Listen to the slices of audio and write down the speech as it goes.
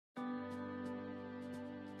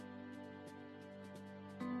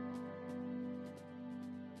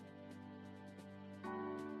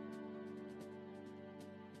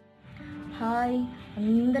Hi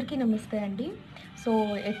అందరికీ నమస్తే అండి. సో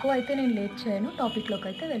ఎక్కువైతే నేను లేట్ చేయను, టాపిక్లోకి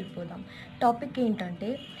అయితే వెళ్ళిపోదాం. టాపిక్ ఏంటంటే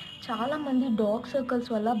చాలామంది డార్క్ సర్కిల్స్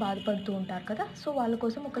వల్ల బాధపడుతూ ఉంటారు కదా. సో వాళ్ళ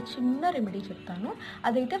కోసం ఒక చిన్న రెమెడీ చెప్తాను,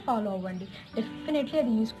 అదైతే ఫాలో అవ్వండి. డెఫినెట్లీ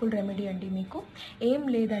అది యూస్ఫుల్ రెమెడీ అండి. మీకు ఏం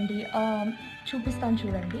లేదండి, చూపిస్తాను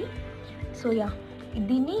చూడండి. సో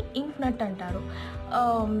దీన్ని ఇంక్నట్ అంటారు.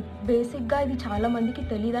 బేసిక్గా ఇది చాలామందికి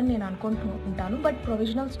తెలియదని నేను అనుకుంటూ ఉంటాను. బట్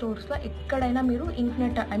ప్రొవిజనల్ స్టోర్స్లో ఎక్కడైనా మీరు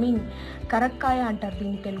ఇంక్నట్ కరక్కాయ అంటారు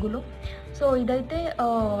దీన్ని తెలుగులో. సో ఇదైతే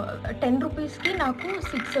 10 రూపీస్కి నాకు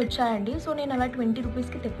 6 వచ్చాయండి. సో నేను అలా 20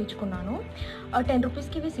 రూపీస్కి తెప్పించుకున్నాను. 10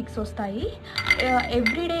 రూపీస్కి ఇవి 6 వస్తాయి.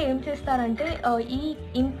 ఎవ్రీడే ఏం చేస్తారంటే ఈ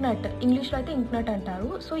ఇంక్నట్, ఇంగ్లీష్లో అయితే ఇంక్నట్ అంటారు.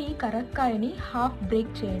 సో ఈ కరక్కాయని హాఫ్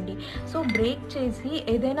బ్రేక్ చేయండి. సో బ్రేక్ చేసి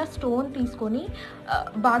ఏదైనా స్టోన్ తీసుకొని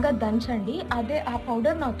బాగా దంచండి. అదే ఆ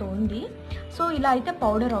పౌడర్ నాతో ఉంది. సో ఇలా అయితే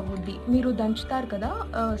పౌడర్ అవ్వుద్ది. మీరు దంచుతారు కదా,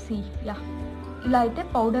 ఇలా అయితే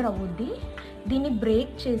పౌడర్ అవ్వుద్ది. దీన్ని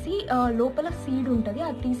బ్రేక్ చేసి లోపల సీడ్ ఉంటుంది,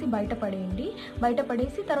 అది తీసి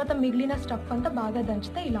బయటపడేసి తర్వాత మిగిలిన స్టఫ్ అంతా బాగా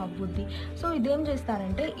దంచితే ఇలా అవ్వుద్ది. సో ఇదేం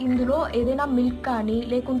చేస్తారంటే ఇందులో ఏదైనా మిల్క్ కానీ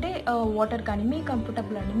లేకుంటే వాటర్ కానీ, మీ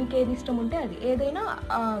కంఫర్టబుల్ అండి, మీకు ఏది ఇష్టం ఉంటే అది ఏదైనా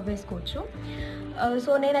వేసుకోవచ్చు.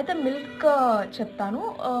 సో నేనైతే మిల్క్ చెప్తాను.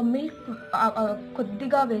 మిల్క్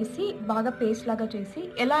కొద్దిగా వేసి బాగా పేస్ట్ లాగా చేసి,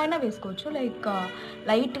 ఎలా అయినా వేసుకోవచ్చు,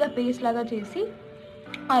 లైట్గా పేస్ట్ లాగా చేసి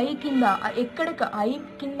ఐ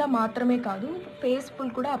కింద మాత్రమే కాదు, ఫేస్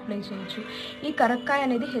ఫుల్ కూడా అప్లై చేయొచ్చు. ఈ కరక్కాయ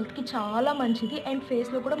అనేది హెల్త్కి చాలా మంచిది అండ్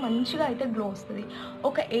ఫేస్లో కూడా మంచిగా అయితే గ్లో వస్తుంది.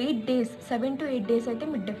 ఒక 7 to 8 days అయితే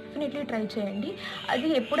మీరు డెఫినెట్లీ ట్రై చేయండి. అది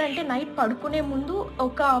ఎప్పుడంటే నైట్ పడుకునే ముందు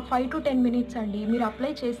ఒక 5 to 10 minutes అండి. మీరు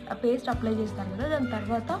పేస్ట్ అప్లై చేస్తారు కదా, దాని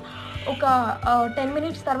తర్వాత ఒక 10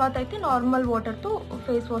 minutes తర్వాత అయితే నార్మల్ వాటర్తో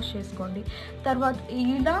ఫేస్ వాష్ చేసుకోండి. తర్వాత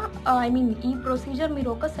ఇలా ఈ ప్రొసీజర్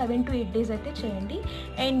మీరు ఒక 7 to 8 days అయితే చేయండి.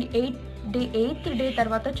 అండ్ 8th డే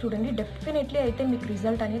తర్వాత చూడండి, డెఫినెట్లీ అయితే మీకు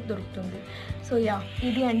రిజల్ట్ అనేది దొరుకుతుంది. సో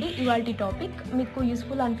ఇది అండి ఇవాల్టి టాపిక్. మీకు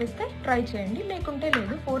యూస్ఫుల్ అనిపిస్తే ట్రై చేయండి, లేకుంటే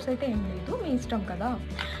లేదు. ఫోర్స్ అయితే ఏం లేదు, మీ ఇష్టం కదా.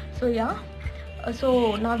 సో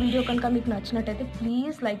నా వీడియో కనుక మీకు నచ్చినట్టయితే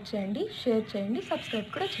ప్లీజ్ లైక్ చేయండి, షేర్ చేయండి, సబ్స్క్రైబ్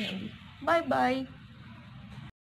కూడా చేయండి. Bye bye.